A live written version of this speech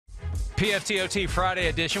PFT OT Friday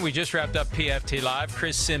edition. We just wrapped up PFT Live.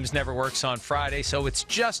 Chris Sims never works on Friday, so it's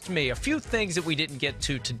just me. A few things that we didn't get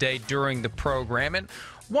to today during the program, and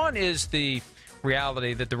one is the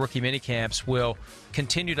reality that the rookie minicamps will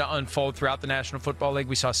continue to unfold throughout the National Football League.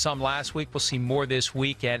 We saw some last week. We'll see more this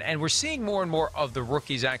weekend. And we're seeing more and more of the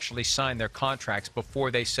rookies actually sign their contracts before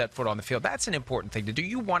they set foot on the field. That's an important thing to do.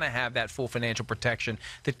 You want to have that full financial protection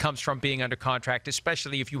that comes from being under contract,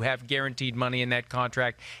 especially if you have guaranteed money in that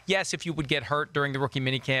contract. Yes, if you would get hurt during the rookie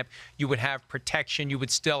minicamp, you would have protection. You would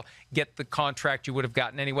still get the contract you would have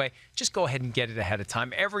gotten anyway. Just go ahead and get it ahead of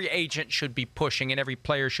time. Every agent should be pushing, and every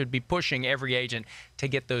player should be pushing every agent to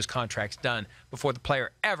get those contracts done before the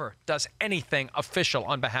player ever does anything official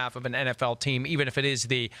on behalf of an NFL team, even if it is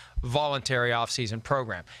the voluntary offseason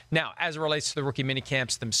program. Now, as it relates to the rookie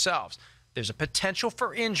minicamps themselves, there's a potential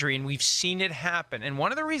for injury, and we've seen it happen. And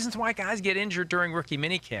one of the reasons why guys get injured during rookie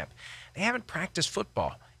minicamp, they haven't practiced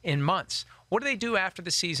football in months. What do after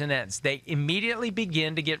the season ends? They immediately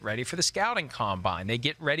begin to get ready for the scouting combine. They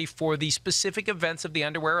get ready for the specific events of the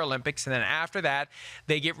Underwear Olympics, and then after that,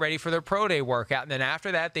 they get ready for their pro day workout. And then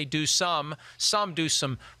after that, they do some do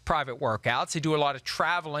some private workouts. They do a lot of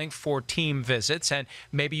traveling for team visits, and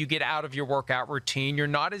maybe you get out of your workout routine. You're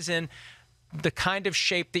not as in the kind of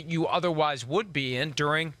shape that you otherwise would be in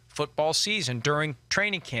during football season, during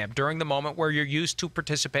training camp, during the moment where you're used to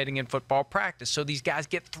participating in football practice. So these guys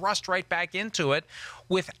get thrust right back into it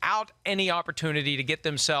without any opportunity to get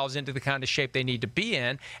themselves into the kind of shape they need to be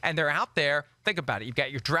in. And they're out there. Think about it. You've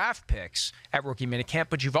got your draft picks at rookie minicamp,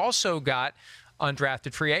 but you've also got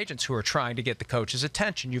undrafted free agents who are trying to get the coach's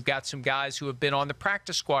attention. You've got some guys who have been on the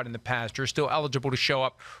practice squad in the past who are still eligible to show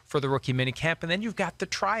up for the rookie minicamp. And then you've got the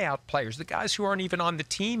tryout players, the guys who aren't even on the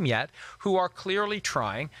team yet, who are clearly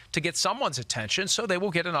trying to get someone's attention so they will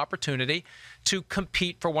get an opportunity to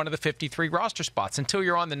compete for one of the 53 roster spots. Until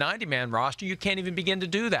you're on the 90-man roster, you can't even begin to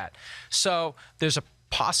do that. So there's a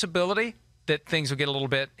possibility that things will get a little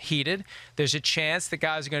bit heated. There's a chance that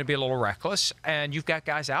guys are going to be a little reckless, and you've got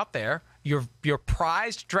guys out there, your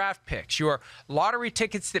prized draft picks, your lottery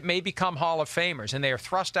tickets that may become Hall of Famers, and they are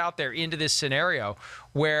thrust out there into this scenario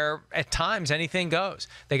where at times anything goes.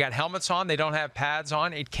 They got helmets on. They don't have pads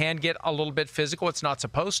on. It can get a little bit physical. It's not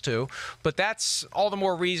supposed to, but that's all the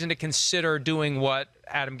more reason to consider doing what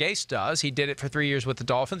Adam Gase does. He did it for 3 years with the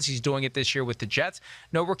Dolphins. He's doing it this year with the Jets.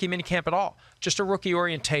 No rookie minicamp at all, just a rookie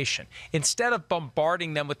orientation. Instead of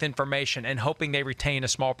bombarding them with information and hoping they retain a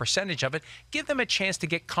small percentage of it, give them a chance to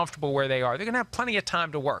get comfortable where they are. They're going to have plenty of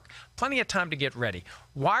time to work, plenty of time to get ready.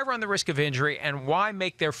 Why run the risk of injury, and why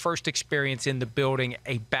make their first experience in the building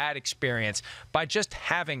a bad experience by just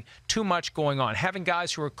having too much going on, having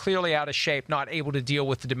guys who are clearly out of shape, not able to deal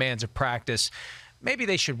with the demands of practice? Maybe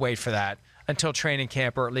they should wait for that until training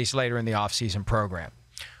camp or at least later in the offseason program.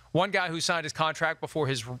 One guy who signed his contract before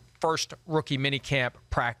his first rookie minicamp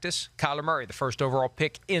practice, Kyler Murray, the first overall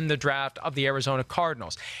pick in the draft of the Arizona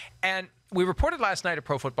Cardinals. And we reported last night at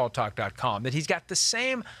ProFootballTalk.com that he's got the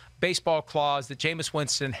same baseball clause that Jameis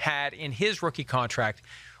Winston had in his rookie contract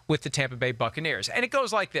with the Tampa Bay Buccaneers. And it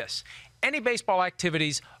goes like this. Any baseball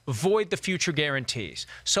activities void the future guarantees.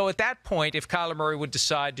 So at that point, if Kyler Murray would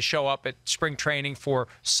decide to show up at spring training for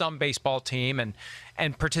some baseball team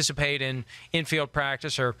and participate in infield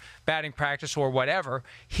practice or batting practice or whatever,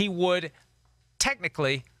 he would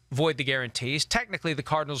technically void the guarantees. Technically, the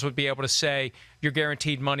Cardinals would be able to say your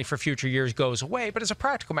guaranteed money for future years goes away. But as a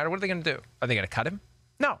practical matter, what are they going to do? Are they going to cut him?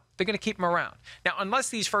 No, they're going to keep him around. Now, unless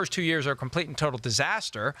these first 2 years are a complete and total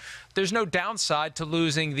disaster, there's no downside to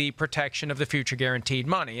losing the protection of the future guaranteed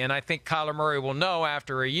money. And I think Kyler Murray will know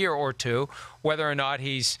after a year or two whether or not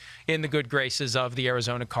he's in the good graces of the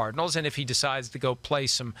Arizona Cardinals. And if he decides to go play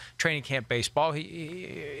some training camp baseball,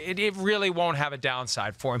 it really won't have a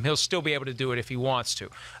downside for him. He'll still be able to do it if he wants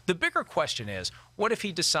to. The bigger question is, what if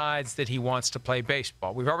he decides that he wants to play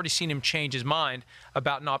baseball? We've already seen him change his mind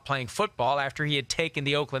about not playing football after he had taken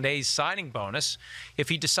the Oakland A's signing bonus. If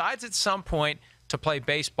he decides at some point to play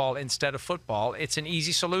baseball instead of football, it's an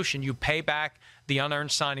easy solution. You pay back the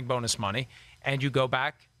unearned signing bonus money, and you go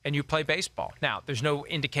back and you play baseball. Now, there's no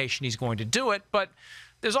indication he's going to do it, but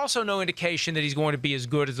there's also no indication that he's going to be as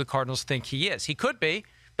good as the Cardinals think he is. He could be.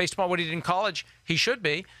 Based on what he did in college, he should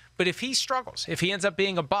be. But if he struggles, if he ends up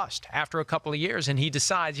being a bust after a couple of years and he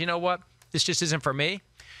decides, you know what, this just isn't for me,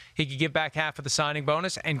 he could give back half of the signing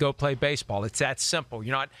bonus and go play baseball. It's that simple.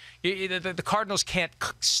 The Cardinals can't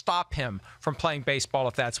stop him from playing baseball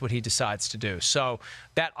if that's what he decides to do. So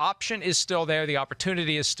that option is still there. The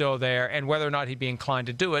opportunity is still there. And whether or not he'd be inclined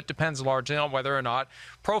to do it depends largely on whether or not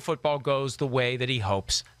pro football goes the way that he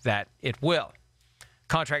hopes that it will.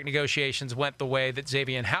 contract negotiations went the way that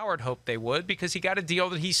Xavien Howard hoped they would, because he got a deal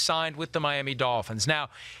that he signed with the Miami Dolphins. Now,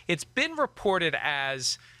 it's been reported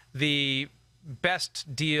as the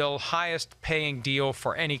best deal, highest paying deal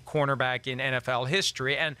for any cornerback in NFL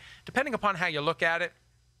history. And depending upon how you look at it,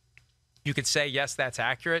 you could say, yes, that's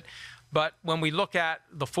accurate. But when we look at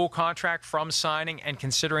the full contract from signing and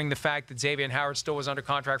considering the fact that Xavien Howard still was under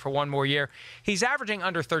contract for one more year, he's averaging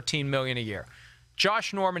under $13 million a year.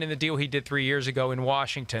 Josh Norman, in the deal he did 3 years ago in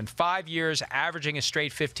Washington, 5 years, averaging a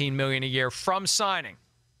straight $15 million a year from signing.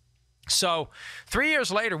 So 3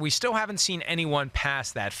 years later, we still haven't seen anyone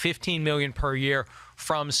pass that $15 million per year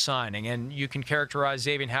from signing. And you can characterize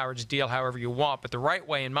Xavien Howard's deal however you want, but the right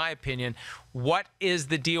way, in my opinion, what is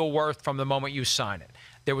the deal worth from the moment you sign it?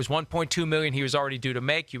 There was $1.2 million he was already due to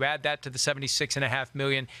make. You add that to the $76.5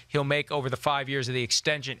 million he'll make over the 5 years of the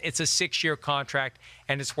extension. It's a 6-year contract,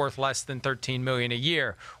 and it's worth less than $13 million a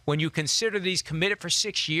year. When you consider that he's committed for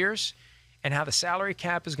 6 years and how the salary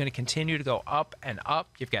cap is going to continue to go up and up,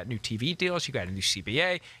 you've got new TV deals, you've got a new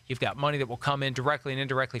CBA, you've got money that will come in directly and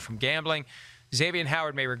indirectly from gambling. Xavien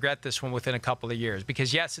Howard may regret this one within a couple of years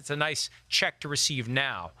because, yes, it's a nice check to receive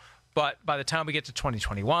now. But by the time we get to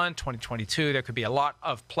 2021, 2022, there could be a lot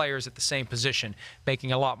of players at the same position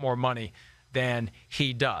making a lot more money than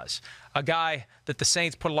he does. A guy that the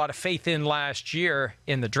Saints put a lot of faith in last year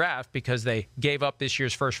in the draft because they gave up this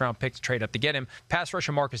year's first-round pick to trade up to get him, pass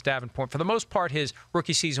rusher Marcus Davenport. For the most part, his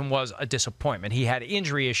rookie season was a disappointment. He had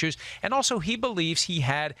injury issues, and also he believes he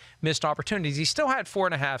had missed opportunities. He still had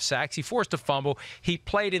 4.5 sacks. He forced a fumble. He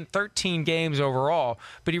played in 13 games overall,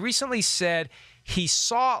 but he recently said he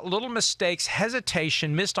saw little mistakes,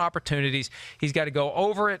 hesitation, missed opportunities. He's got to go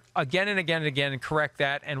over it again and again and again and correct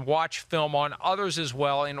that and watch film on others as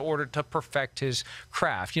well in order to perfect his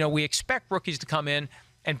craft. You know, we expect rookies to come in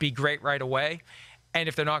and be great right away. And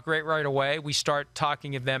if they're not great right away, we start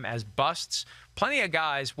talking of them as busts. Plenty of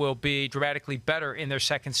guys will be dramatically better in their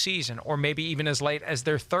second season or maybe even as late as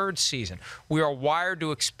their third season. We are wired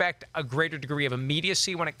to expect a greater degree of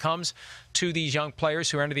immediacy when it comes to these young players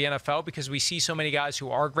who are into the NFL because we see so many guys who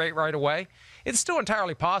are great right away. It's still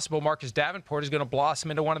entirely possible Marcus Davenport is going to blossom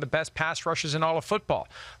into one of the best pass rushers in all of football.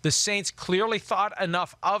 The Saints clearly thought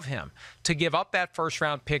enough of him to give up that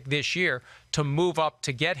first-round pick this year to move up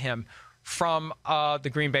to get him from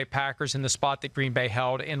the Green Bay Packers in the spot that Green Bay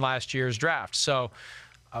held in last year's draft. So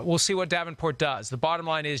we'll see what Davenport does. The bottom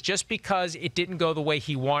line is just because it didn't go the way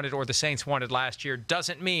he wanted or the Saints wanted last year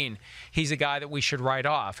doesn't mean he's a guy that we should write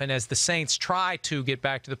off. And as the Saints try to get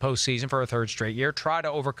back to the postseason for a third straight year, try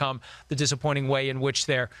to overcome the disappointing way in which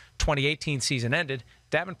their 2018 season ended,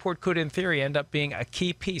 Davenport could, in theory, end up being a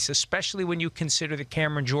key piece, especially when you consider that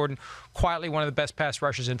Cameron Jordan, quietly one of the best pass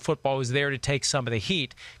rushers in football, is there to take some of the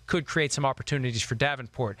heat, could create some opportunities for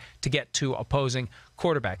Davenport to get to opposing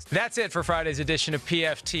quarterbacks. That's it for Friday's edition of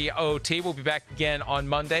PFT OT. We'll be back again on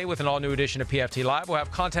Monday with an all-new edition of PFT Live. We'll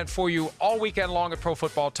have content for you all weekend long at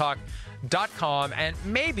ProFootballTalk.com, and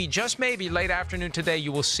maybe, just maybe, late afternoon today,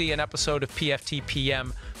 you will see an episode of PFT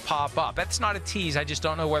PM pop up. That's not a tease. I just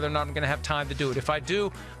don't know whether or not I'm going to have time to do it. If I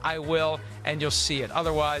do, I will, and you'll see it.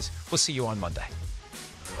 Otherwise, we'll see you on Monday.